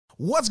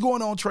What's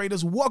going on,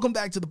 traders? Welcome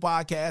back to the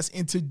podcast.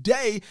 And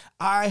today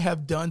I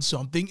have done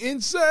something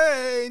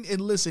insane.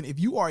 And listen, if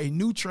you are a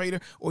new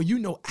trader or you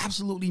know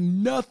absolutely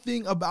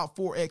nothing about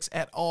Forex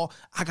at all,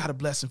 I got a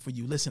blessing for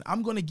you. Listen,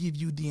 I'm going to give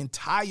you the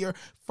entire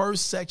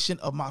first section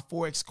of my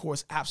Forex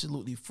course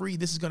absolutely free.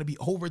 This is going to be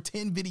over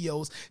 10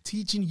 videos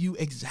teaching you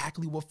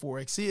exactly what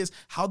Forex is,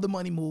 how the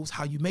money moves,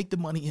 how you make the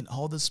money, and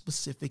all the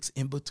specifics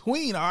in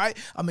between. All right.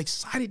 I'm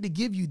excited to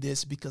give you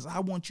this because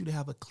I want you to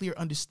have a clear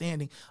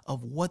understanding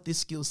of what this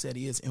skill set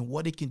is and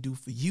what it can do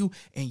for you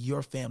and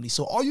your family.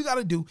 So all you got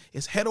to do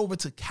is head over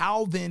to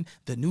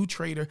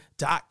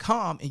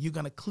calvinthenewtrader.com and you're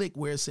going to click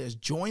where it says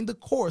join the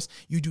course.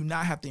 You do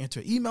not have to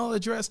enter email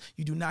address.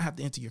 You do not have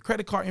to enter your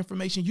credit card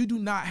information. You do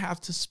not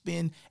have to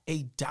spend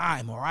a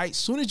dime. All right.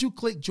 Soon as you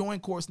click join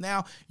course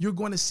now, you're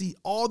going to see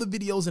all the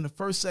videos in the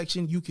first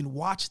section. You can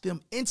watch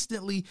them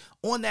instantly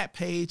on that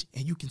page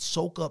and you can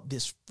soak up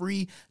this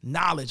free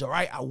knowledge. All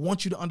right. I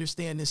want you to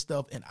understand this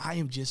stuff. And I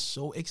am just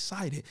so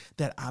excited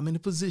that I'm in a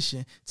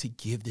position to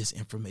give this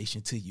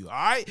information to you. All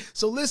right.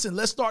 So listen,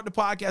 let's start the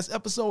podcast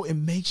episode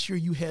and make sure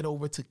you head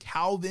over to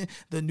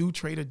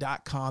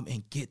calvinthenewtrader.com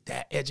and get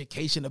that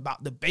education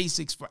about the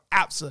basics for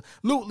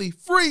absolutely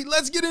free.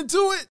 Let's get into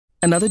it.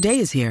 Another day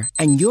is here,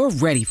 and you're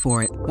ready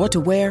for it. What to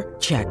wear?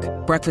 Check.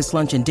 Breakfast,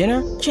 lunch, and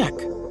dinner? Check.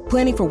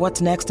 Planning for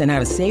what's next and how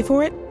to save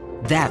for it?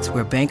 That's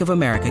where Bank of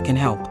America can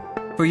help.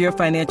 For your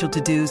financial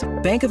to-dos,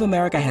 Bank of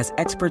America has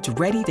experts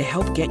ready to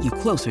help get you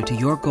closer to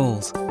your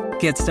goals.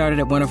 Get started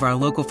at one of our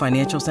local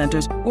financial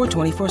centers or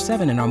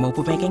 24/7 in our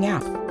mobile banking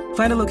app.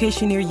 Find a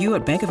location near you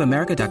at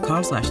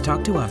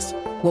bankofamerica.com/talktous.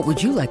 What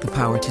would you like the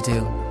power to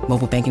do?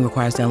 Mobile banking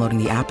requires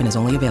downloading the app and is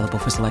only available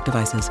for select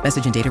devices.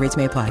 Message and data rates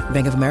may apply.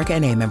 Bank of America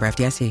N.A., member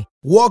FDIC.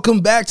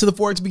 Welcome back to the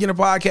Forex Beginner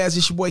Podcast.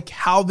 It's your boy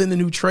Calvin, the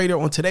new trader.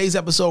 On today's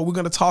episode, we're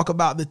going to talk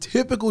about the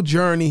typical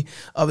journey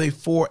of a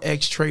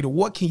Forex trader.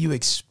 What can you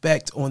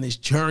expect on this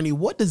journey?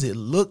 What does it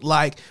look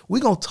like? We're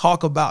going to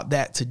talk about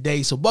that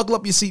today. So buckle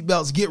up your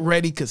seatbelts, get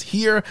ready, because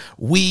here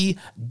we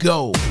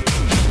go.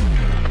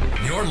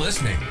 You're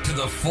listening to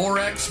the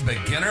Forex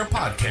Beginner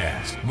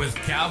Podcast with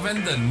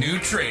Calvin, the new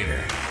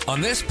trader.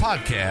 On this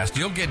podcast,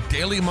 you'll get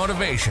daily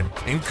motivation,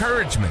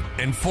 encouragement,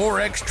 and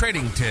Forex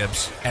trading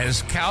tips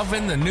as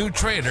Calvin, the new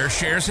trader,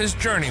 shares his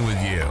journey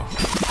with you.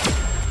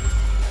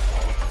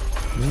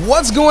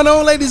 What's going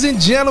on, ladies and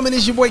gentlemen?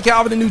 It's your boy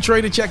Calvin, the new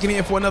trader, checking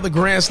in for another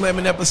Grand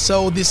Slamming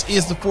episode. This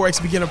is the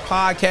Forex Beginner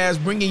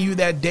Podcast, bringing you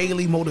that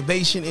daily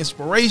motivation,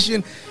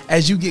 inspiration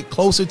as you get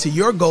closer to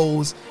your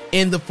goals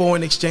in the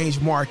foreign exchange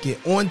market.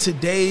 On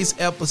today's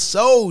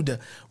episode,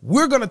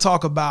 we're going to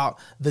talk about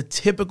the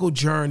typical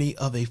journey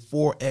of a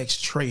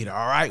Forex trader.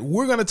 All right.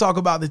 We're going to talk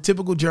about the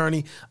typical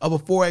journey of a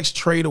Forex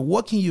trader.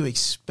 What can you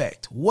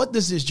expect? What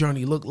does this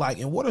journey look like?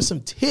 And what are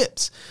some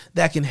tips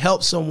that can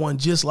help someone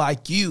just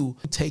like you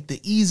take the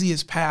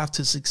easiest path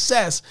to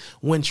success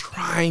when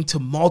trying to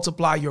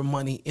multiply your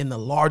money in the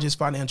largest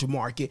financial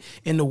market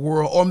in the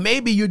world? Or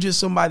maybe you're just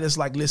somebody that's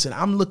like, listen,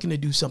 I'm looking to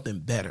do something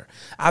better.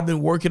 I've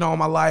been working all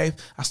my life.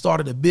 I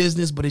started a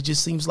business, but it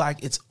just seems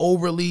like it's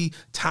overly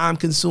time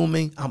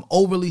consuming. I'm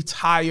overly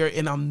tired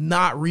and I'm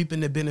not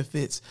reaping the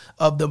benefits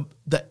of the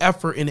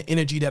effort and the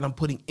energy that I'm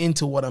putting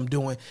into what I'm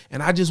doing.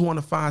 And I just want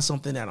to find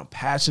something that I'm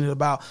passionate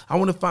about. I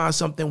want to find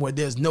something where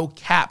there's no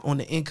cap on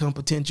the income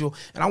potential.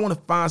 And I want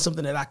to find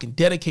something that I can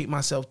dedicate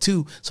myself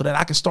to so that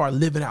I can start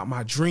living out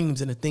my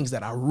dreams and the things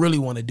that I really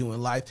want to do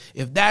in life.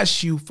 If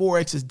that's you,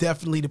 Forex is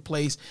definitely the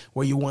place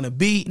where you want to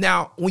be.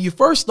 Now, when you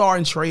first start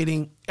in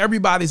trading,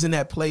 everybody's in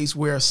that place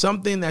where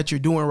something that you're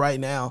doing right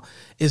now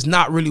is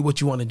not really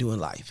what you want to do in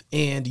life.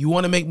 And you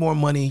want to make more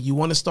money. You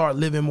want to start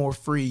living more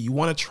free. You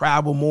want to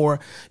travel more.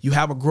 You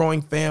have a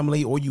growing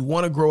family, or you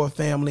want to grow a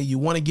family. You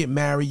want to get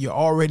married. You're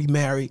already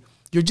married.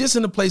 You're just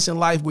in a place in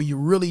life where you're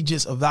really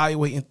just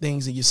evaluating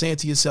things and you're saying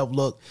to yourself,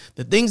 look,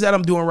 the things that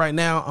I'm doing right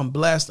now, I'm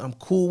blessed, I'm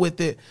cool with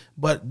it,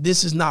 but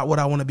this is not what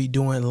I want to be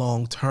doing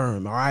long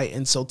term. All right.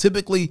 And so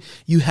typically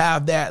you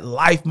have that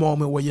life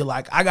moment where you're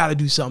like, I got to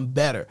do something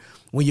better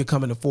when you're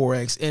coming to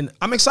Forex. And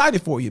I'm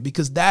excited for you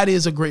because that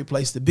is a great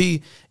place to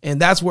be. And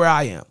that's where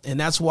I am. And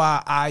that's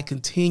why I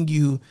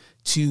continue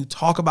to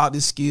talk about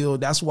this skill.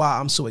 That's why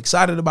I'm so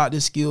excited about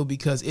this skill,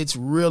 because it's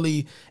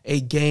really a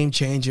game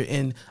changer.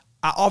 And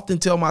I often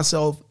tell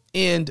myself,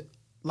 and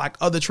like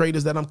other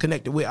traders that I'm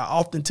connected with, I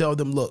often tell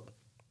them, look,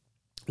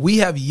 we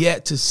have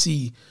yet to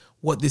see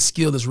what this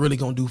skill is really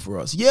going to do for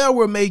us. Yeah,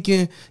 we're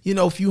making,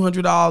 a few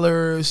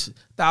 $100s,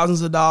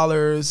 thousands of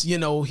dollars,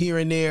 here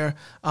and there.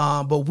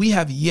 But we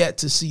have yet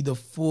to see the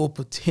full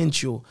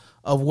potential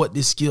of what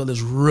this skill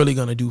is really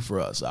going to do for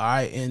us. All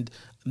right. And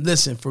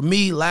listen, for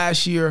me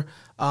last year,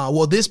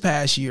 this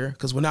past year,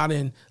 because we're not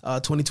in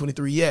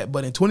 2023 yet,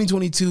 but in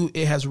 2022,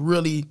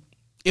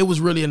 it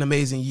was really an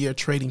amazing year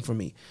trading for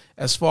me,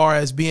 as far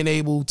as being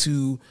able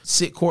to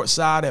sit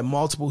courtside at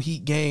multiple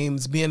Heat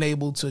games, being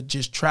able to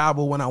just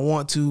travel when I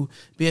want to,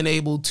 being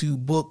able to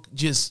book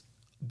just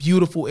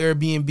beautiful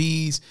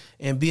Airbnbs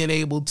and being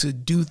able to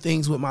do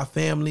things with my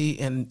family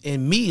and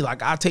me.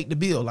 Like, I take the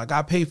bill, like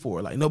I pay for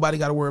it. Like, nobody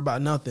got to worry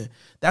about nothing.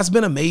 That's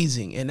been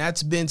amazing. And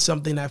that's been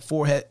something that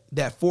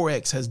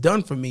Forex has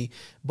done for me,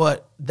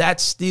 but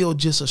that's still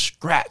just a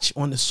scratch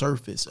on the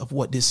surface of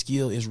what this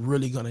skill is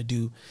really going to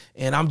do.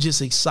 And I'm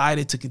just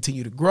excited to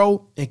continue to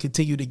grow and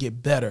continue to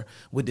get better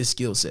with this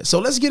skill set. So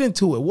let's get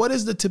into it. What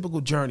is the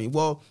typical journey?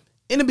 Well,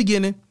 in the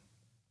beginning,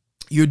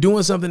 you're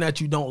doing something that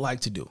you don't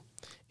like to do,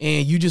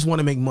 and you just want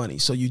to make money.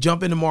 So you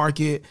jump in the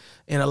market,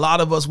 and a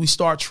lot of us, we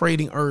start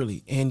trading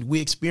early and we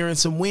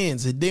experience some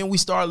wins, and then we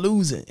start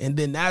losing. And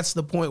then that's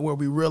the point where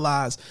we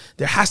realize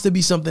there has to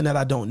be something that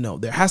I don't know.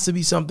 There has to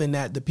be something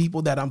that the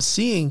people that I'm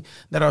seeing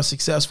that are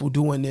successful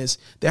doing this,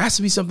 there has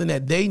to be something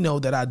that they know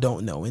that I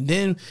don't know. And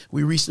then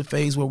we reach the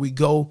phase where we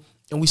go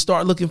and we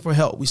start looking for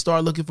help. We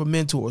start looking for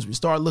mentors. We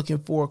start looking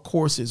for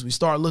courses. We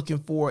start looking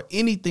for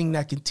anything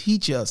that can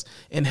teach us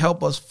and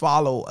help us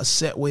follow a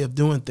set way of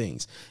doing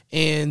things.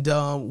 And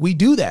we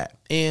do that.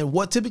 And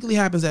what typically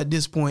happens at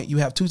this point, you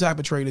have two types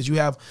of traders. You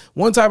have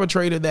one type of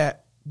trader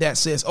that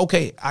says,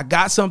 okay, I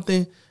got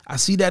something. I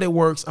see that it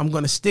works. I'm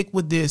going to stick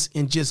with this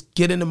and just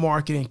get in the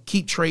market and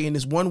keep trading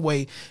this one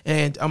way.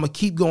 And I'm going to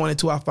keep going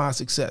until I find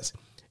success.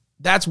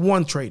 That's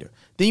one trader.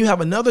 Then you have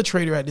another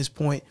trader at this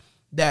point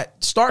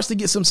that starts to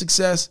get some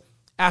success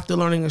after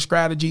learning a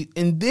strategy,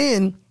 and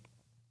then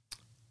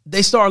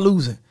they start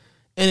losing.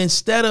 And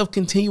instead of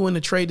continuing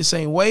to trade the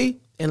same way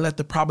and let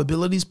the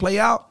probabilities play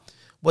out,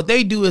 what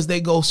they do is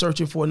they go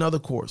searching for another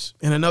course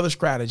and another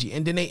strategy.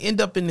 And then they end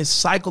up in this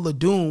cycle of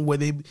doom where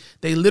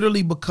they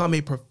literally become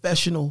a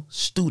professional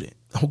student.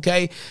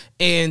 Okay.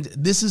 And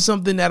this is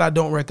something that I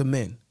don't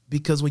recommend,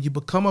 because when you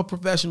become a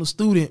professional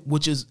student,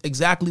 which is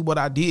exactly what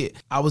I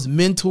did, I was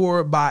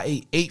mentored by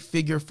a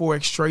 8-figure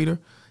Forex trader.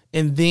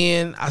 And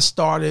then I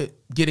started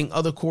getting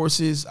other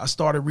courses. I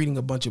started reading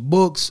a bunch of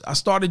books. I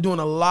started doing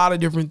a lot of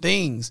different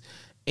things.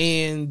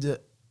 And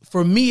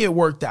for me, it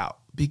worked out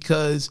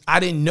because I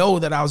didn't know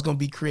that I was going to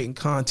be creating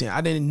content. I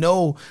didn't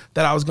know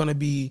that I was going to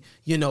be,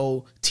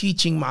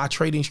 teaching my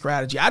trading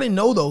strategy. I didn't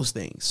know those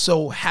things.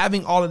 So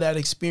having all of that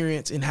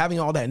experience and having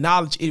all that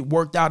knowledge, it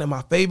worked out in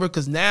my favor,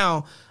 because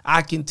now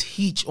I can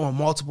teach on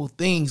multiple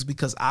things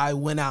because I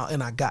went out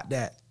and I got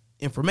that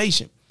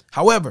information.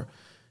 However,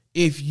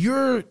 if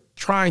you're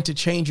trying to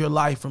change your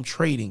life from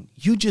trading,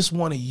 you just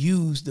want to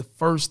use the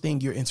first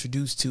thing you're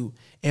introduced to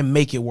and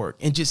make it work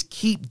and just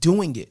keep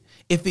doing it.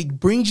 If it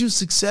brings you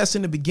success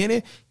in the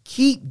beginning,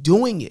 keep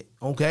doing it.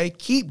 Okay.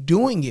 Keep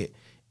doing it.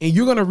 And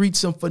you're going to reach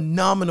some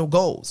phenomenal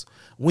goals.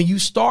 When you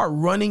start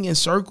running in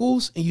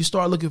circles and you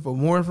start looking for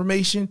more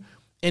information,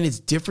 and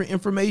it's different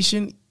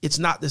information, it's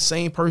not the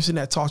same person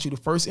that taught you the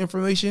first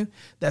information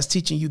that's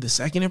teaching you the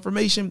second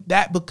information,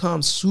 that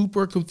becomes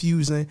super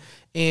confusing,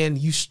 and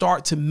you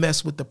start to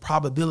mess with the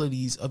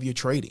probabilities of your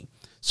trading.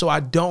 So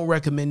I don't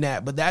recommend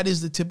that, but that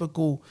is the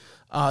typical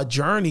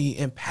journey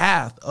and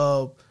path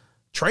of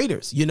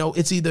traders.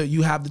 It's either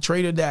you have the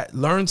trader that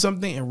learns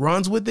something and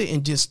runs with it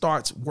and just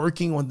starts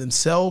working on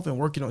themselves and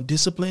working on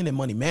discipline and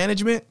money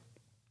management,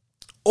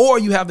 or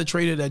you have the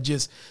trader that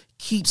just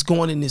keeps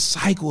going in this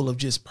cycle of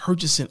just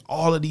purchasing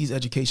all of these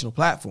educational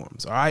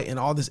platforms, all right, and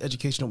all this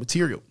educational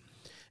material.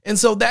 And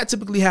so that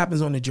typically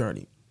happens on the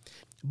journey.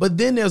 But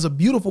then there's a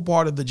beautiful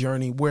part of the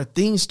journey where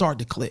things start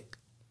to click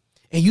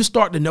and you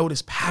start to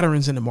notice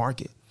patterns in the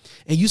market,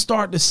 and you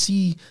start to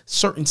see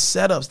certain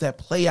setups that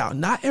play out,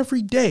 not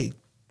every day,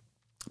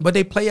 but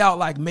they play out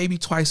like maybe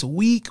twice a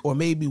week, or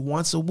maybe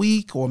once a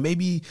week, or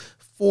maybe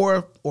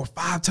 4 or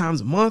 5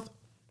 times a month.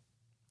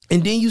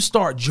 And then you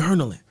start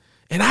journaling.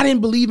 And I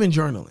didn't believe in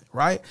journaling,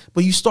 right?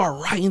 But you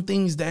start writing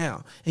things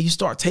down and you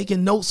start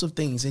taking notes of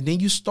things. And then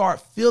you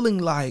start feeling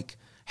like,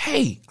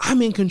 hey,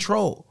 I'm in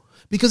control.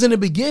 Because in the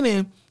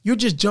beginning, you're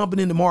just jumping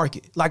in the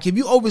market. Like, if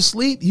you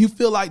oversleep, you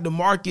feel like the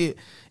market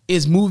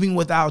is moving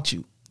without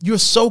you. You're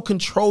so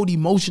controlled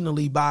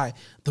emotionally by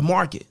the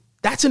market.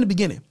 That's in the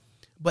beginning.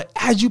 But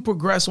as you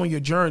progress on your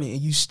journey and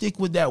you stick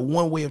with that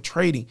one way of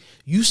trading,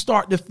 you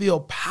start to feel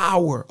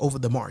power over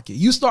the market.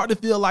 You start to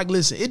feel like,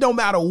 listen, it don't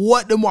matter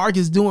what the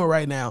market's doing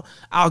right now.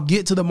 I'll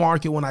get to the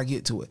market when I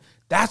get to it.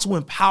 That's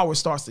when power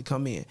starts to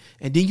come in.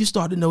 And then you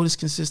start to notice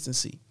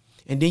consistency.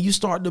 And then you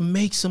start to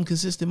make some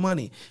consistent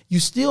money.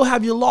 You still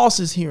have your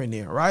losses here and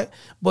there, right?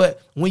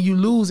 But when you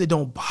lose, it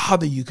don't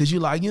bother you, because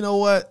you're like, you know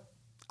what?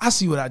 I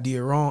see what I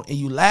did wrong. And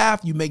you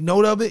laugh, you make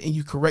note of it, and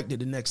you correct it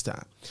the next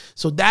time.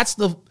 So that's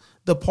the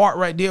part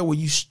right there where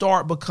you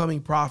start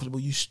becoming profitable.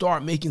 You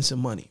start making some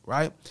money,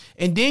 right?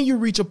 And then you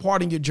reach a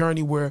part in your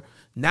journey where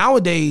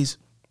nowadays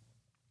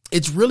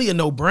it's really a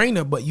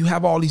no-brainer, but you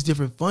have all these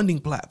different funding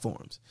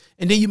platforms.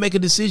 And then you make a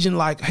decision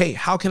like, hey,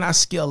 how can I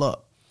scale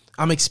up?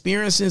 I'm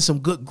experiencing some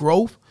good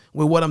growth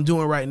with what I'm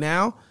doing right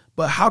now,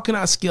 but how can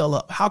I scale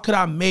up? How could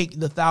I make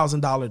the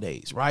 $1,000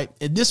 days, right?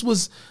 And this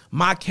was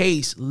my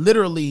case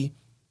literally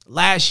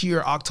last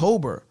year,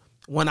 October,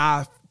 when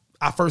I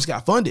first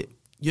got funded.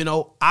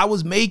 I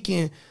was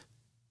making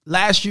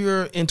last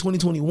year in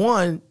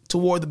 2021,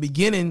 toward the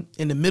beginning,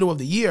 in the middle of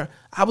the year,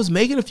 I was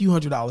making a few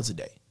 $100s a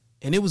day,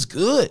 and it was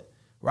good.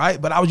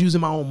 right? But I was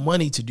using my own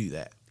money to do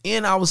that.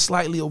 And I was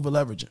slightly over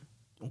leveraging,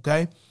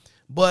 okay?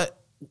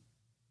 But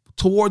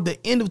toward the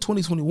end of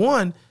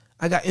 2021,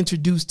 I got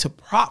introduced to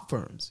prop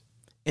firms.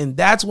 And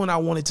that's when I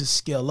wanted to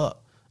scale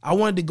up. I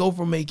wanted to go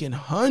from making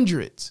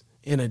hundreds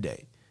in a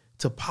day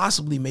to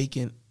possibly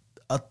making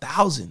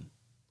 1,000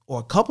 or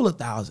a couple of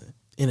thousand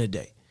in a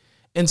day.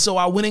 And so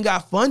I went and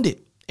got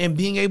funded. And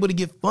being able to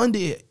get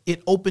funded,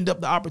 it opened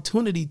up the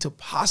opportunity to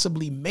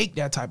possibly make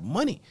that type of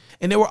money.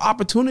 And there were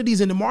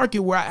opportunities in the market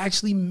where I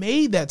actually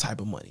made that type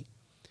of money.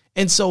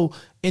 And so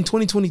in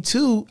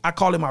 2022, I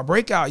call it my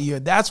breakout year.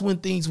 That's when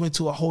things went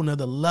to a whole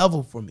nother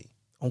level for me.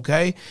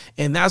 Okay.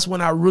 And that's when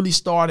I really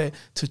started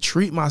to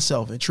treat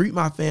myself and treat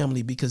my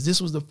family, because this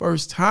was the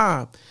first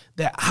time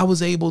that I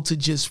was able to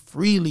just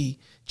freely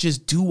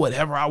just do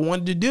whatever I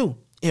wanted to do.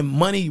 And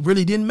money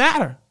really didn't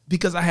matter,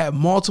 because I had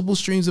multiple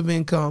streams of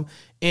income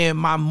and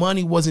my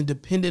money wasn't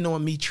dependent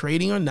on me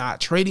trading or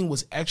not. Trading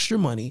was extra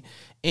money.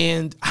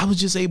 And I was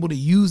just able to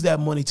use that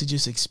money to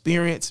just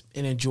experience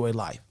and enjoy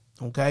life.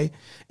 Okay.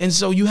 And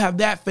so you have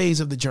that phase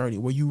of the journey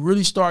where you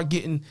really start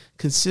getting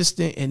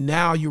consistent, and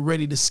now you're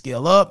ready to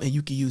scale up, and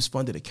you can use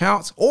funded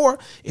accounts. Or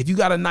if you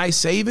got a nice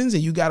savings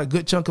and you got a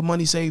good chunk of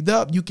money saved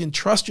up, you can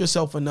trust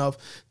yourself enough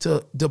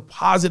to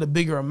deposit a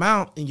bigger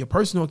amount in your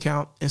personal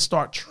account and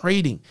start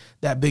trading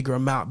that bigger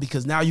amount,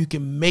 because now you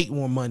can make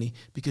more money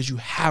because you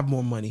have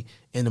more money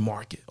in the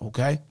market.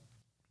 Okay.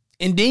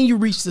 And then you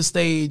reach the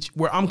stage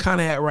where I'm kind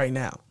of at right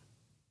now.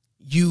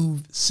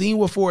 You've seen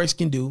what Forex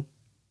can do,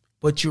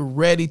 but you're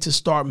ready to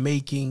start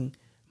making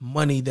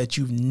money that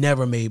you've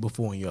never made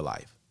before in your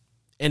life.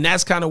 And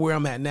that's kind of where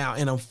I'm at now,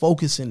 and I'm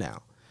focusing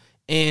now.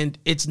 And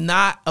it's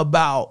not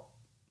about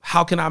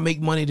how can I make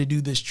money to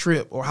do this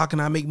trip, or how can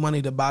I make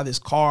money to buy this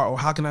car, or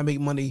how can I make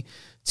money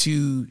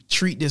to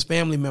treat this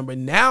family member.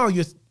 Now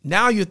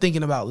you're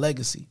thinking about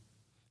legacy.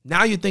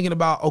 Now you're thinking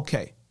about,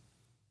 okay,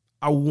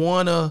 I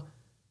want to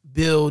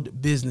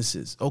build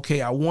businesses.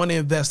 Okay, I want to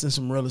invest in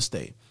some real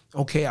estate.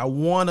 Okay, I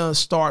want to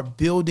start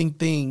building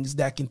things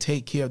that can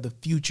take care of the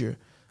future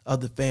of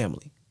the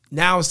family.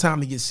 Now it's time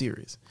to get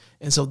serious.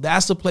 And so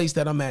that's the place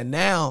that I'm at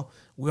now,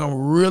 where I'm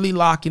really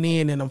locking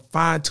in and I'm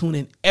fine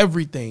tuning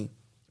everything,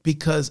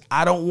 because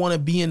I don't want to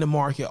be in the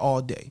market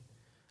all day.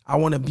 I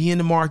want to be in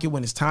the market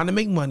when it's time to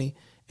make money.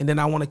 And then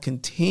I want to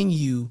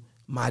continue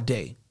my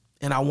day.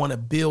 And I want to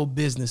build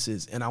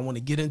businesses, and I want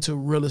to get into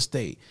real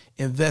estate,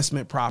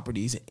 investment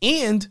properties,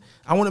 and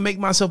I want to make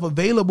myself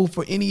available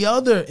for any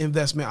other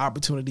investment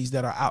opportunities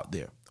that are out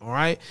there. All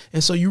right.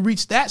 And so you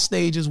reach that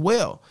stage as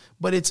well,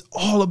 but it's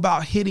all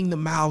about hitting the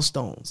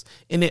milestones,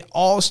 and it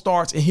all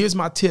starts. And here's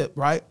my tip,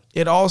 right?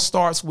 It all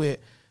starts with,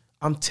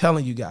 I'm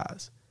telling you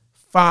guys,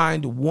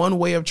 find one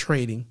way of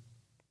trading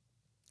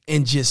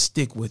and just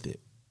stick with it.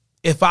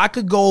 If I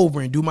could go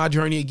over and do my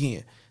journey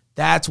again,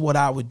 that's what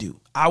I would do.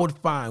 I would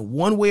find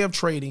one way of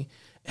trading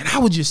and I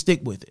would just stick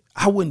with it.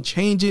 I wouldn't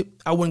change it.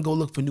 I wouldn't go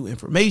look for new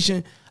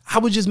information. I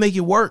would just make it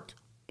work.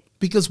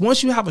 Because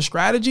once you have a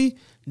strategy,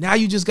 now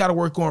you just got to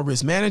work on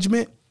risk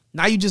management.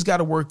 Now you just got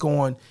to work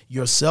on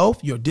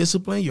yourself, your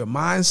discipline, your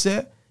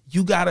mindset.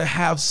 You got to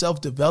have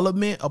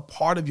self-development a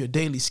part of your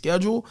daily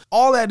schedule.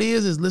 All that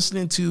is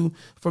listening to,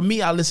 for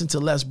me, I listen to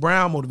Les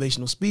Brown,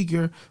 motivational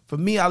speaker. For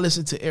me, I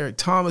listen to Eric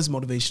Thomas,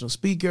 motivational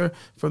speaker.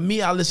 For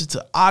me, I listen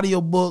to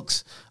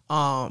audiobooks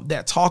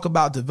that talk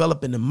about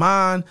developing the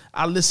mind.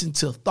 I listen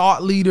to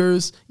thought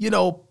leaders.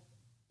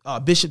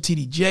 Bishop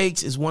T.D.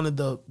 Jakes is one of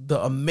the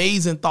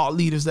amazing thought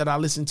leaders that I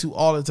listen to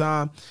all the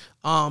time.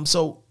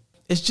 So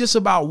it's just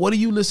about, what are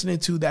you listening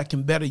to that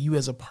can better you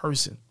as a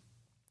person?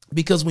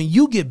 Because when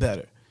you get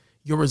better,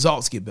 your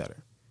results get better.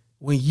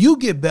 When you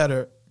get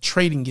better,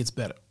 trading gets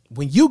better.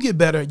 When you get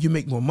better, you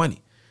make more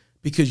money,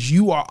 because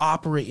you are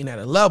operating at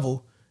a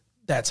level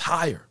that's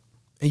higher,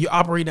 and you're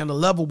operating at a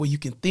level where you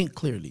can think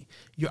clearly.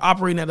 You're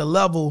operating at a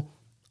level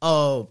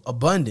of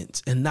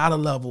abundance and not a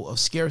level of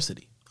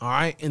scarcity. All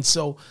right. And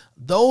so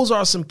those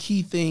are some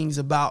key things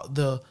about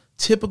the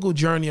typical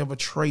journey of a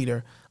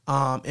trader.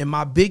 And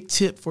my big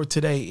tip for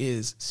today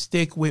is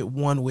stick with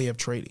one way of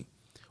trading.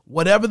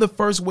 Whatever the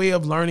first way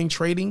of learning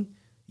trading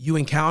you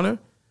encounter,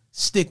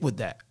 stick with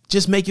that.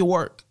 Just make it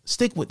work.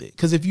 Stick with it.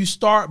 Because if you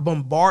start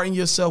bombarding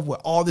yourself with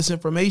all this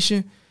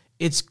information,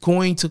 it's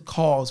going to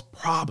cause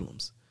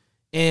problems.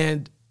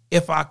 And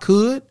if I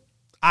could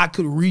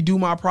redo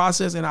my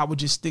process and I would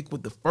just stick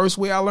with the first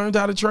way I learned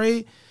how to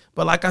trade.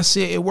 But like I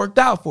said, it worked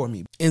out for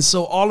me. And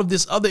so all of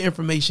this other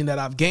information that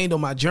I've gained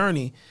on my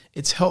journey,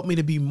 it's helped me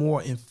to be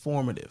more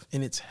informative,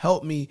 and it's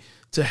helped me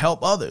to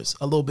help others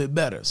a little bit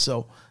better.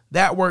 So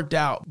that worked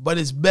out, but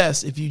it's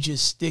best if you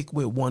just stick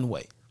with one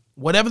way.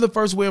 Whatever the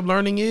first way of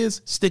learning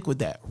is, stick with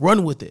that,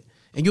 run with it,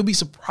 and you'll be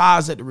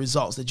surprised at the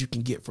results that you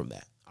can get from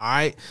that. All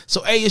right.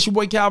 So, hey, it's your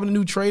boy Calvin, the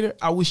New Trader.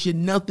 I wish you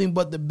nothing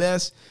but the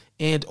best.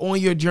 And on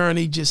your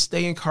journey, just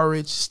stay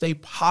encouraged, stay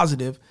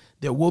positive.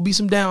 There will be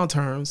some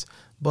downturns,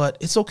 but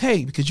it's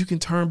okay, because you can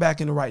turn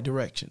back in the right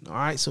direction. All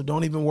right. So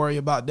don't even worry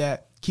about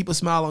that. Keep a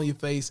smile on your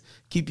face.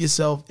 Keep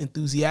yourself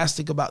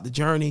enthusiastic about the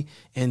journey.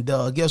 And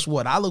guess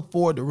what? I look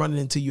forward to running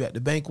into you at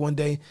the bank one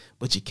day,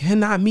 but you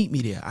cannot meet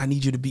me there. I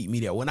need you to beat me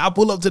there. When I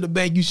pull up to the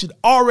bank, you should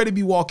already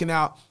be walking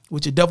out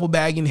with your duffel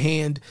bag in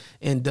hand.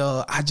 And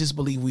I just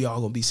believe we all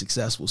going to be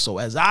successful. So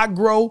as I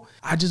grow,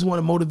 I just want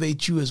to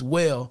motivate you as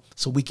well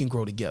so we can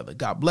grow together.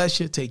 God bless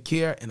you. Take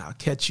care. And I'll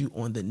catch you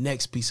on the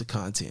next piece of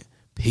content.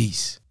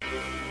 Peace.